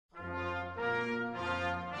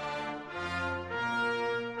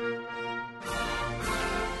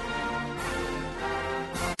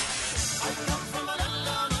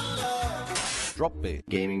Drop Bear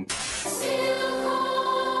Gaming.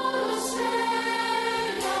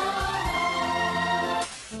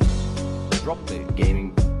 Drop Bear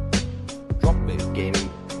Gaming. Drop Bear Gaming.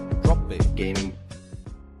 Drop Bear Gaming.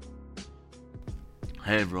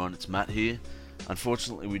 Hey everyone, it's Matt here.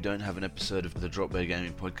 Unfortunately, we don't have an episode of the Drop Bear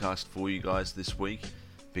Gaming podcast for you guys this week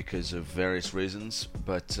because of various reasons,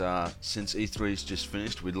 but since E3's just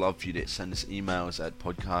finished, we'd love for you to send us emails at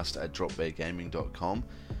podcast@dropbeargaming.com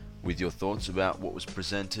with your thoughts about what was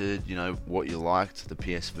presented, you know, what you liked, the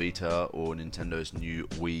PS Vita or Nintendo's new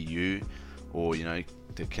Wii U, or, you know,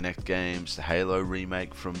 the Kinect games, the Halo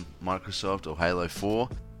remake from Microsoft, or Halo 4.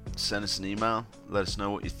 Send us an email, let us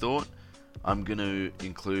know what you thought. I'm going to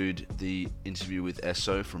include the interview with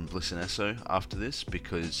Esso from Bliss and Esso after this,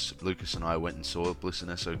 because Lucas and I went and saw a Bliss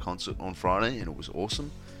and Esso concert on Friday and it was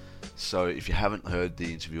awesome. So if you haven't heard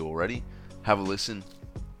the interview already, have a listen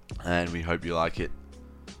and we hope you like it.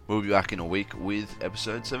 We'll be back in a week with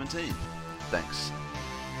episode 17. Thanks.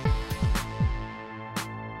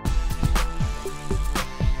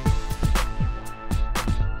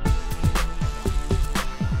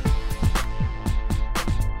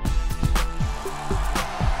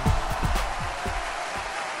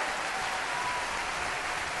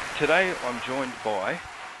 Today I'm joined by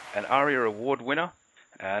an ARIA Award winner,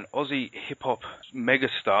 an Aussie hip-hop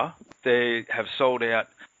megastar. They have sold out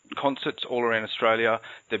concerts all around Australia.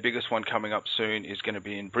 Their biggest one coming up soon is going to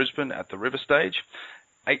be in Brisbane at the River Stage.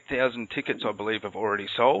 8,000 tickets, I believe, have already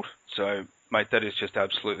sold. So, mate, that is just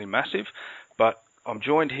absolutely massive. But I'm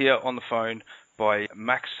joined here on the phone by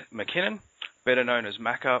Max McKinnon, better known as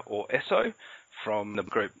Macca or Esso, from the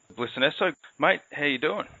group Bliss and Esso. Mate, how you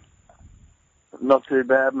doing? Not too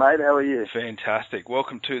bad, mate. How are you? Fantastic.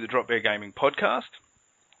 Welcome to the Drop Bear Gaming podcast.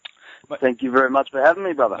 Thank you very much for having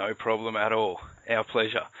me, brother. No problem at all. Our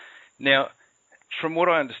pleasure. Now, from what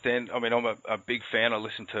I understand, I mean, I'm a big fan. I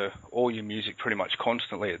listen to all your music pretty much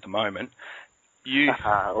constantly at the moment. You,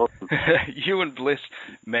 awesome. You and Bliss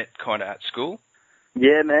met kind of at school?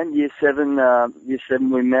 Yeah, man. Year seven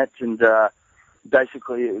we met, and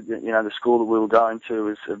basically, you know, the school that we were going to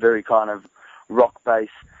was a very kind of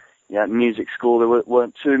rock-based, you know, music school. There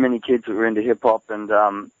weren't too many kids that were into hip-hop, and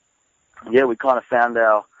yeah, we kind of found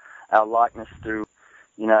our likeness through,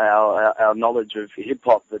 you know, our knowledge of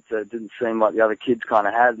hip-hop that didn't seem like the other kids kind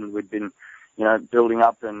of had, and we'd been, you know, building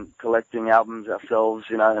up and collecting albums ourselves,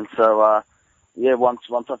 you know, and so, yeah, once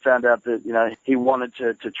I found out that, you know, he wanted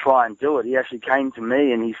to try and do it, he actually came to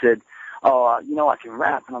me and he said, oh, you know, I can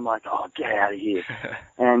rap. And I'm like, oh, get out of here.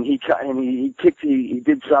 And he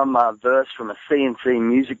did some verse from a C&C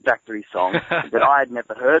Music Factory song that I had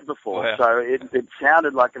never heard before. Wow. So it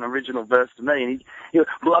sounded like an original verse to me. And he went,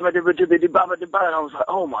 and I was like,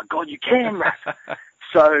 oh my God, you can rap.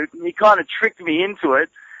 So he kind of tricked me into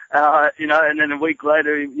it, you know, and then a week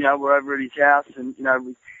later, you know, we're over at his house and, you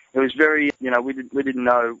know, it was very, you know, we didn't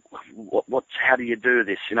know how do you do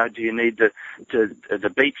this? You know, do you need the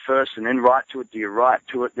beat first and then write to it? Do you write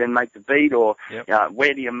to it then make the beat, or yep.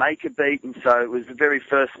 Where do you make a beat? And so it was the very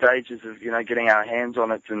first stages of, you know, getting our hands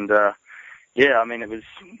on it. And yeah, I mean, it was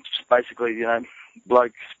just basically, you know,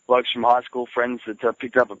 blokes from high school, friends that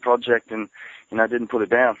picked up a project and, you know, didn't put it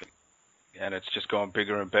down. And it's just gone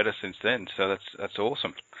bigger and better since then. So that's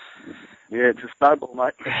awesome. Yeah, it's a snowball,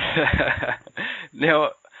 mate.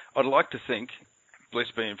 Now, I'd like to think,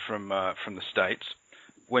 Bliss being from the States,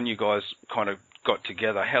 when you guys kind of got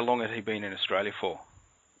together, how long had he been in Australia for?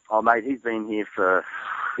 Oh, mate, he's been here for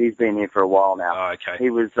a while now. Oh, okay. He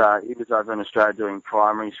was over in Australia doing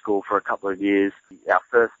primary school for a couple of years. Our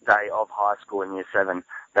first day of high school in year 7,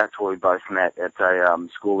 that's where we both met at a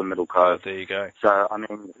school in Middle Cove. Oh, there you go. So I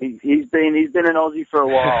mean, he's been an Aussie for a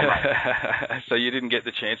while, mate. So you didn't get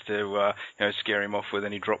the chance to you know, scare him off with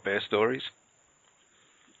any Drop Bear stories?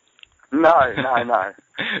 No.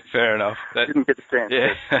 Fair enough. Didn't get the chance.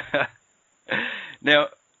 Yeah. Now,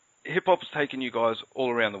 hip-hop's taken you guys all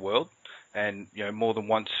around the world, and, you know, more than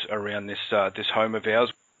once around this home of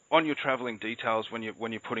ours. On your travelling details, when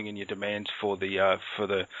you're putting in your demands for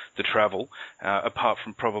the travel, apart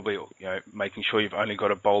from probably, you know, making sure you've only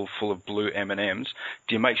got a bowl full of blue M&Ms,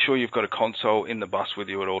 do you make sure you've got a console in the bus with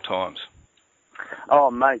you at all times?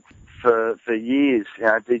 Oh, mate, for years, you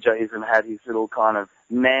know, DJ hasn't had his little kind of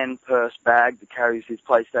man purse bag that carries his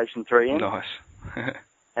PlayStation 3 in. Nice.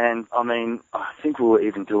 And, I mean, I think we were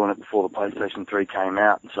even doing it before the PlayStation 3 came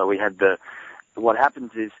out. So we had what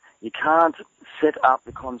happens is you can't set up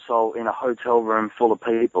the console in a hotel room full of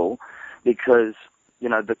people because, you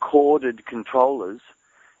know, the corded controllers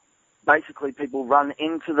basically people run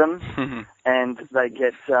into them and they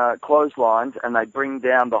get clotheslined and they bring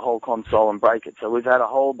down the whole console and break it. So we've had a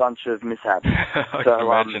whole bunch of mishaps. I can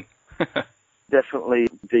imagine. Definitely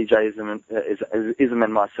DJ Ism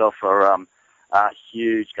and myself are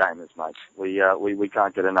huge gamers, mate. We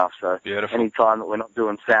can't get enough. So Beautiful. any time that we're not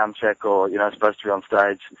doing sound check or, supposed to be on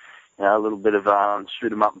stage, a little bit of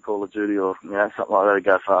shoot 'em up in Call of Duty or, something like that to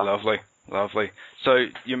go far. Lovely. So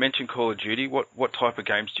you mentioned Call of Duty. What type of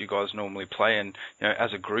games do you guys normally play? And,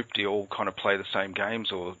 as a group, do you all kind of play the same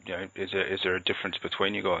games or, is there a difference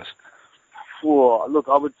between you guys? Well, look,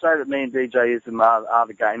 I would say that me and DJ Ism are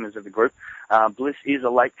the gamers of the group. Bliss is a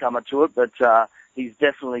latecomer to it, but he's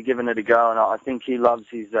definitely given it a go, and I think he loves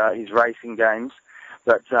his racing games.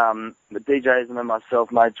 But DJ Ism and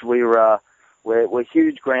myself, mates, we're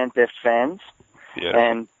huge Grand Theft fans,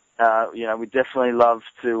 and we definitely love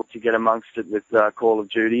to get amongst it with Call of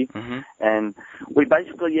Duty, and we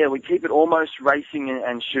basically we keep it almost racing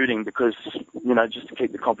and shooting because just to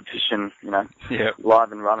keep the competition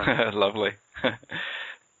live and running. Lovely.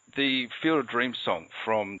 The Field of Dreams song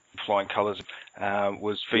from Flying Colours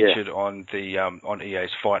was featured on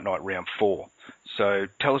EA's Fight Night Round 4. So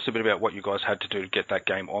tell us a bit about what you guys had to do to get that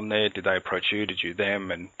game on there. Did they approach you? Did you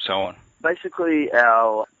them? And so on? Basically,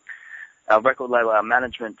 our record label, our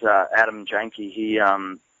management, Adam Janke,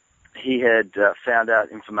 he had found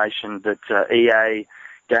out information that EA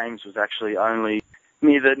Games was actually only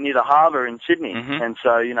near the harbour in Sydney, and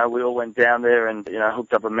so we all went down there and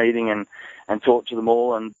hooked up a meeting and talked to them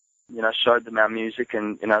all and showed them our music,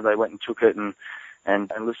 and they went and took it and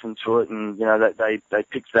listened to it, and they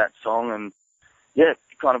picked that song, and it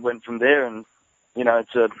kind of went from there. And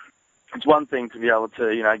it's one thing to be able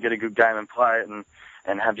to get a good game and play it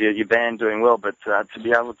and have your band doing well, but to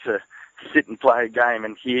be able to sit and play a game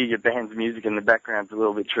and hear your band's music in the background is a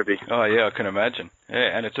little bit trippy. Oh yeah, I can imagine.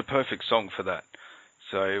 Yeah, and it's a perfect song for that.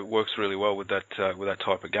 So it works really well with that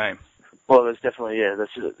type of game. Well, there's definitely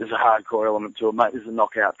there's a hardcore element to it, mate. There's a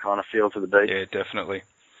knockout kind of feel to the beat. Yeah, definitely.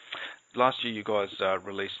 Last year you guys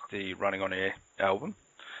released the Running on Air album.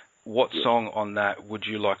 What song on that would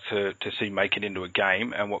you like to see make it into a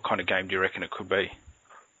game, and what kind of game do you reckon it could be?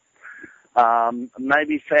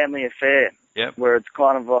 Maybe Family Affair. Yep. Where it's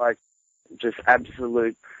kind of like just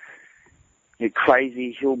absolute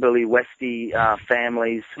crazy hillbilly westy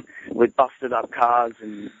families with busted up cars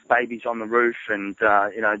and babies on the roof, and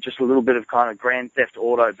just a little bit of kind of Grand Theft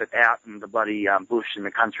Auto, but out in the bloody bush in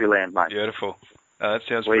the country land, mate. Beautiful. That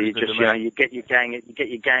sounds where pretty you good just to me. you get your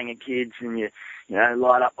gang of kids and you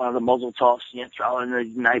light up one of the muzzle tops and you throw it in the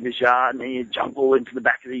neighbour's yard, and then you jump all into the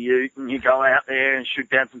back of the ute and you go out there and shoot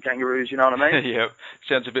down some kangaroos. You know what I mean? Yeah.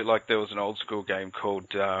 Sounds a bit like there was an old school game called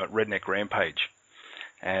Redneck Rampage.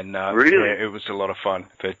 And really? Yeah, it was a lot of fun.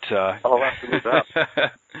 But I'll have to look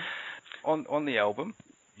up. on the album,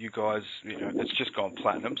 you guys, it's just gone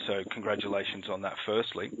platinum, so congratulations on that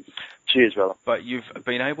firstly. Cheers, brother. But you've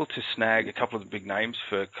been able to snag a couple of the big names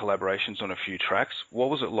for collaborations on a few tracks.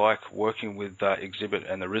 What was it like working with Exhibit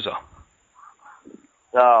and the RZA?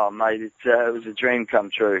 Oh, mate, it was a dream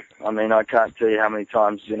come true. I mean, I can't tell you how many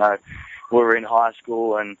times, we were in high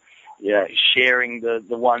school and sharing the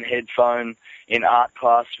one headphone in art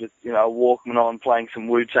class with, a Walkman on, playing some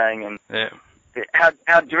Wu-Tang, and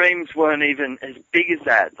our dreams weren't even as big as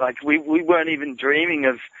that. Like, we weren't even dreaming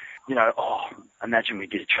of, imagine we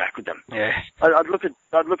did a track with them. Yeah. I'd look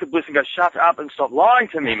at Bliss and go, shut up and stop lying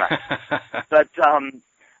to me, mate. But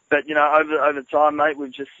over time, mate,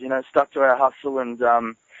 we've just, stuck to our hustle,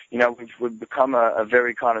 and, we've become a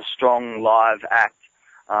very kind of strong live act.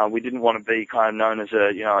 We didn't want to be kind of known as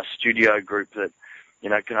a studio group that,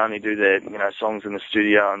 can only do their, songs in the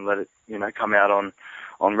studio and let it, come out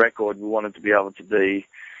on record. We wanted to be able to be,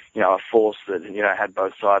 a force that, had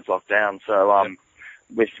both sides locked down. So,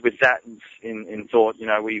 with that in thought,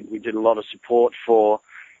 we did a lot of support for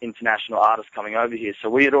international artists coming over here. So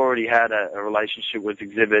we had already had a relationship with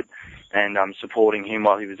Exhibit and, supporting him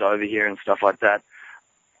while he was over here and stuff like that.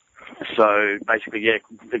 So basically,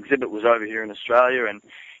 Exhibit was over here in Australia, and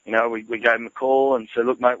we gave him a call and said,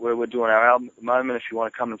 look, mate, we're doing our album at the moment. If you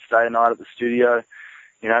want to come and stay a night at the studio,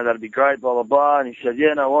 that'd be great, blah, blah, blah. And he said,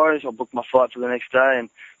 yeah, no worries. I'll book my flight for the next day. And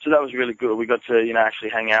so that was really good. We got to, actually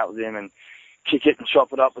hang out with him and kick it and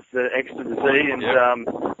chop it up with the X to the Z. And,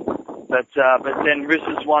 but then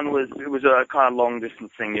RZA's one it was a kind of long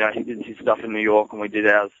distance thing. He did his stuff in New York and we did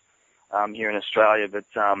ours, here in Australia. But,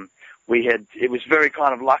 it was very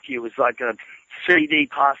kind of lucky. It was like a CD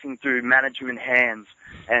passing through management hands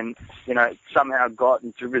and, somehow got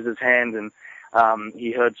into RZA's hand, and,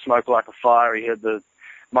 he heard Smoke Like a Fire. He heard the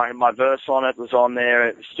my verse on it was on there.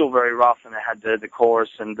 It was still very rough, and it had the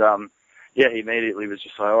chorus, and he immediately was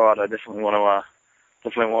just like, all right, I definitely want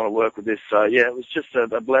to work with this. So yeah, it was just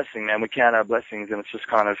a blessing, man. We count our blessings, and it's just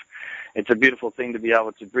it's a beautiful thing to be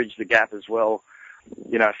able to bridge the gap as well,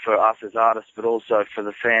 for us as artists, but also for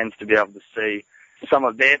the fans to be able to see some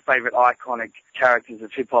of their favorite iconic characters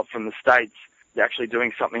of hip hop from the States actually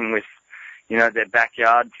doing something with, their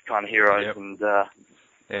backyard kind of heroes. Yep. And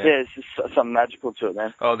it's just something magical to it,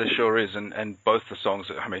 man. Oh, there sure is, and both the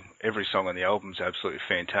songs. I mean, every song on the album is absolutely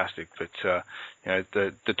fantastic. But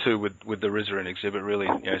the two with the RZA and Exhibit really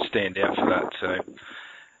stand out for that. So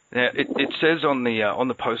now it says on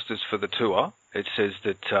the posters for the tour, it says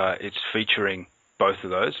that it's featuring both of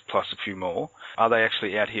those plus a few more. Are they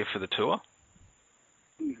actually out here for the tour?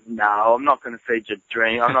 No, I'm not going to feed your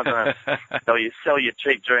dream. I'm not going to sell your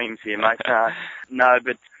cheap dreams here, mate. No,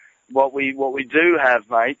 but what we do have,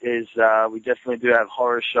 mate, is we definitely do have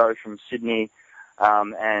Horror Show from Sydney,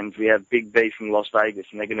 and we have Big B from Las Vegas,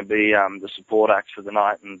 and they're going to be the support acts for the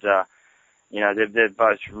night. And they're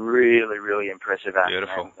both really, really impressive acts.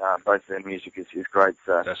 Beautiful. Both their music is great.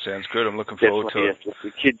 So that sounds good. I'm looking forward to it.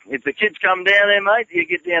 If the kids come down there, mate, you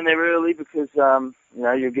get down there early because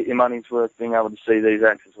you'll get your money's worth being able to see these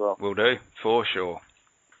acts as well. Will do, for sure.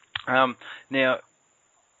 Now,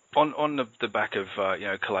 on the back of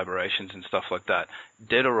collaborations and stuff like that,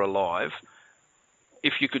 Dead or Alive,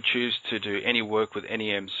 if you could choose to do any work with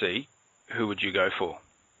any MC, who would you go for?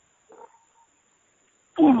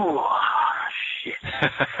 Ooh, shit.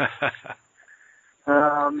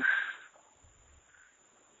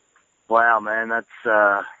 Wow, man, that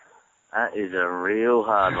is a real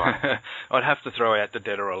hard one. I'd have to throw out the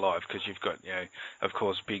Dead or Alive because you've got, of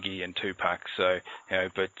course, Biggie and Tupac. So,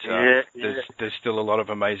 but there's still a lot of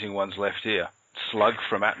amazing ones left here. Slug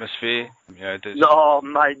from Atmosphere. Oh,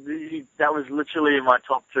 mate, that was literally in my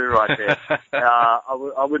top two right there.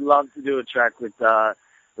 I would love to do a track with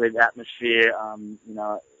Atmosphere.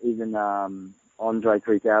 Even Andre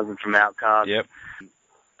 3000 from Outkast. Yep.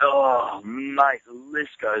 Oh, mate, the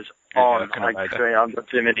list goes on. I've got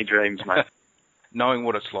too many dreams, mate. Knowing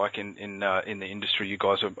what it's like in the industry, you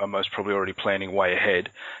guys are most probably already planning way ahead.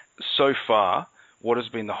 So far, what has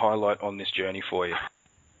been the highlight on this journey for you?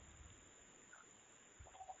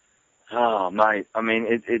 Oh, mate, I mean,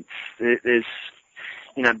 it's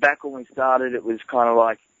back when we started, it was kind of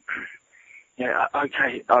like,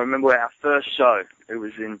 okay, I remember our first show, it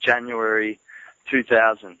was in January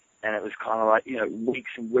 2000. And it was kind of like,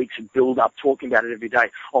 weeks and weeks of build-up, talking about it every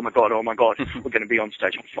day. Oh, my God, we're going to be on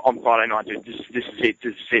stage on Friday night, dude. This is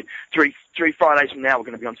it. Three Fridays from now, we're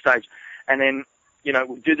going to be on stage. And then,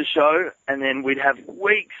 we'd do the show, and then we'd have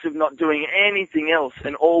weeks of not doing anything else.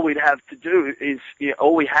 And all we'd have to do is,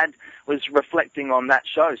 all we had was reflecting on that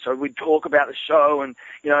show. So we'd talk about the show, and,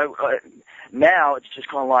 now it's just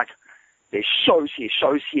kind of like, there's shows here,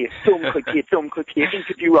 film click here,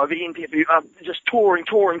 interview over interview, just touring,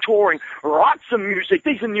 write some music,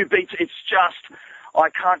 these are new beats. It's just, I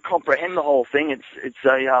can't comprehend the whole thing. It's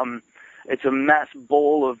a mass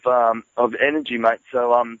ball of energy, mate.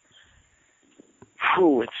 So,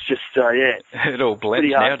 it's just, it all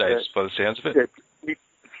blends nowadays, by the sounds of it.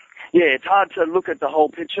 It's hard to look at the whole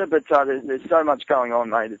picture, but there's so much going on,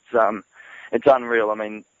 mate. It's unreal. I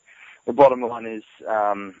mean, the bottom line is,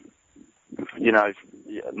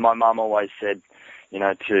 my mum always said,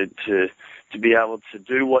 to be able to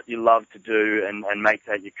do what you love to do and make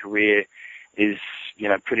that your career is,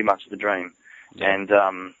 pretty much the dream. Yeah. And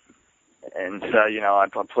so, I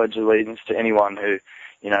pledge allegiance to anyone who,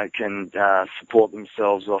 can support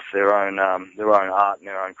themselves off their own art and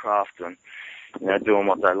their own craft and, doing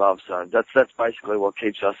what they love. So that's basically what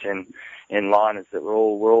keeps us in line, is that we're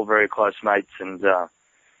all very close mates, and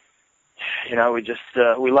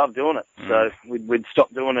we love doing it. So we'd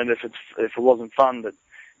stop doing it if it wasn't fun, but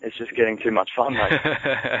it's just getting too much fun, mate.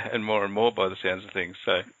 And more by the sounds of things.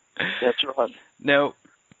 So that's right. Now,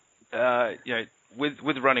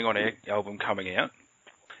 with Running On Air album coming out,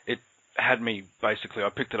 it had me basically. I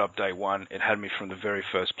picked it up day one. It had me from the very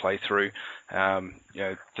first playthrough.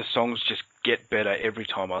 The songs just get better every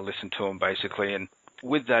time I listen to them, basically, and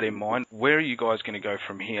with that in mind, where are you guys going to go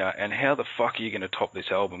from here, and how the fuck are you going to top this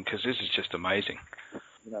album? Because this is just amazing.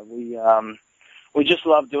 We just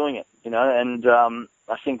love doing it, and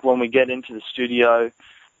I think when we get into the studio,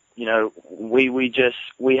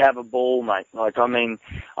 we have a ball, mate. Like, I mean,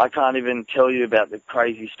 I can't even tell you about the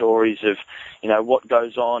crazy stories of, what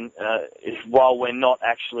goes on while we're not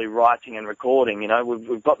actually writing and recording.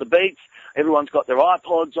 We've got the beats, everyone's got their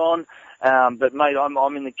iPods on, But mate,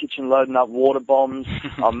 I'm in the kitchen loading up water bombs.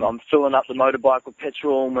 I'm filling up the motorbike with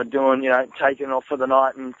petrol, and we're doing, taking off for the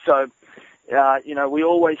night. And so, we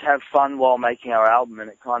always have fun while making our album,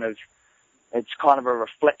 and it's kind of a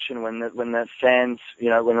reflection when the fans,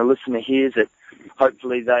 when the listener hears it.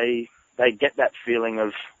 Hopefully they get that feeling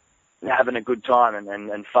of having a good time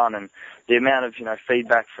and fun, and the amount of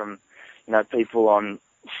feedback from people on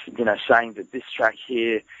saying that this track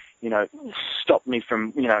here stopped me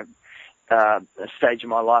from a stage of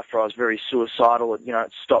my life where I was very suicidal.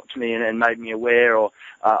 It stopped me and made me aware, or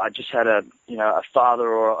I just had a father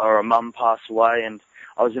or a mum pass away, and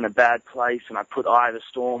I was in a bad place, and I put Eye of the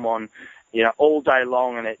Storm on all day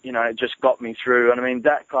long, and it just got me through. And I mean,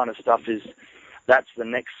 that kind of stuff that's the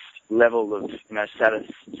next level of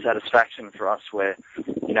satisfaction for us, where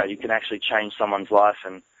you can actually change someone's life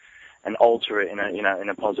and alter it in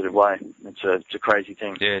a positive way. It's a crazy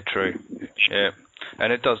thing. Yeah, true. Yeah,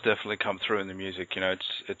 and it does definitely come through in the music.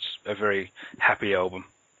 It's a very happy album.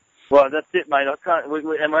 Well, that's it, mate.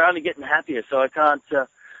 And we're only getting happier, so I can't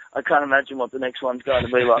imagine what the next one's going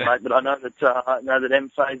to be like, mate. But I know that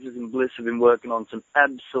M-Phases and Bliss have been working on some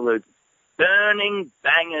absolute burning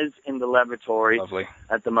bangers in the laboratory. Lovely.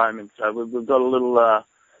 At the moment. So we've got a little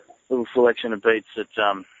selection of beats that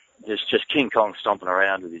just King Kong stomping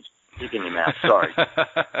around with his dick in your mouth. Sorry.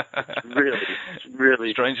 It's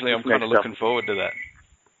really. Strangely, I'm kind of looking forward to that.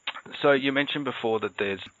 So you mentioned before that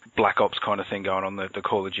there's Black Ops kind of thing going on, the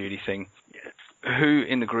Call of Duty thing. Yes. Who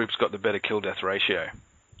in the group's got the better kill-death ratio?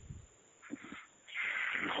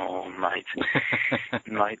 Oh, mate.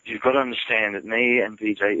 Mate, you've got to understand that me and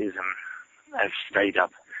DJ-ism have stayed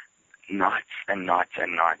up nights and nights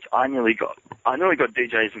and nights. I nearly got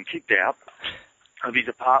DJ-ism kicked out of his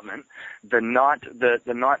apartment the night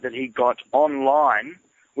that he got online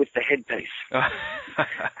with the headpiece.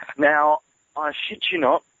 Now, I shit you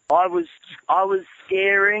not, I was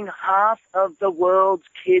scaring half of the world's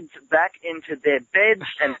kids back into their beds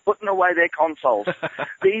and putting away their consoles.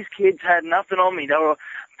 These kids had nothing on me. They were,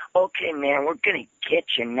 okay, man, we're going to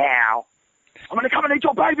get you now. I'm going to come and eat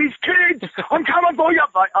your babies, kids! I'm coming for you!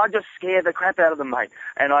 I just scare the crap out of them, mate.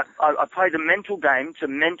 And I played a mental game to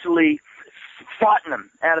mentally frighten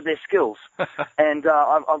them out of their skills. And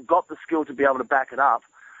I've got the skill to be able to back it up.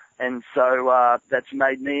 And so that's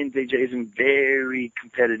made me and DJ-ism very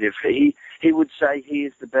competitive. He would say he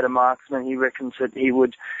is the better marksman. He reckons that he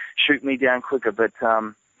would shoot me down quicker. But,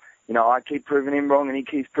 I keep proving him wrong and he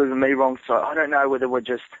keeps proving me wrong. So I don't know whether we're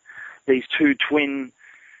just these two twin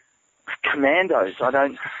commandos. I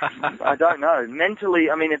don't know.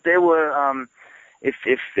 Mentally, I mean, if there were, if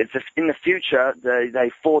in the future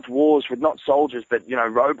they fought wars with not soldiers but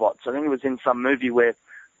robots. I think it was in some movie where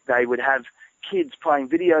they would have kids playing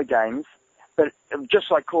video games, but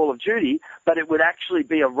just like Call of Duty, but it would actually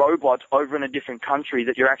be a robot over in a different country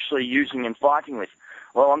that you're actually using and fighting with.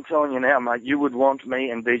 Well, I'm telling you now, mate, you would want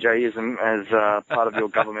me and DJ-ism as part of your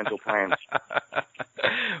governmental plans.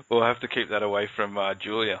 We'll have to keep that away from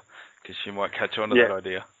Julia, because she might catch on to that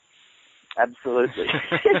idea. Absolutely.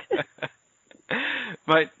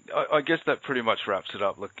 Mate, I guess that pretty much wraps it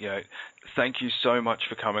up. Look, thank you so much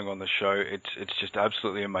for coming on the show. It's just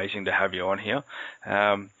absolutely amazing to have you on here.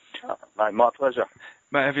 Mate, my pleasure.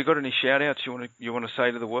 Mate, have you got any shout-outs you want to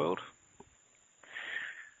say to the world?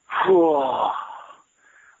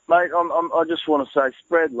 Mate, I just want to say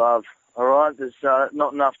spread love, all right? There's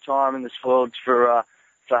not enough time in this world for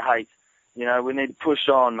hate. We need to push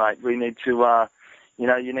on, mate. We need to,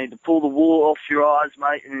 you need to pull the wool off your eyes,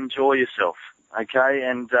 mate, and enjoy yourself, okay?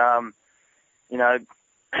 And,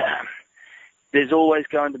 there's always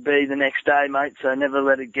going to be the next day, mate, so never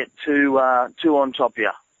let it get too on top of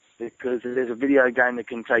you, because there's a video game that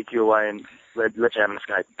can take you away and let you have an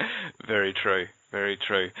escape. Very true. Very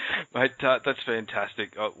true. Mate, that's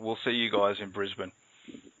fantastic. We'll see you guys in Brisbane.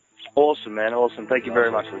 Awesome, man. Awesome. Thank you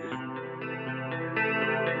very much, Lucas.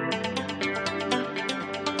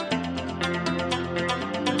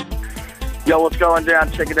 Yo, what's going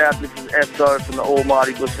down? Check it out. This is Esso from the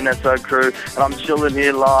Almighty Bliss and Esso crew, and I'm chilling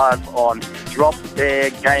here live on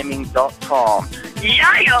dropbeargaming.com.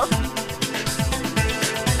 Yeah!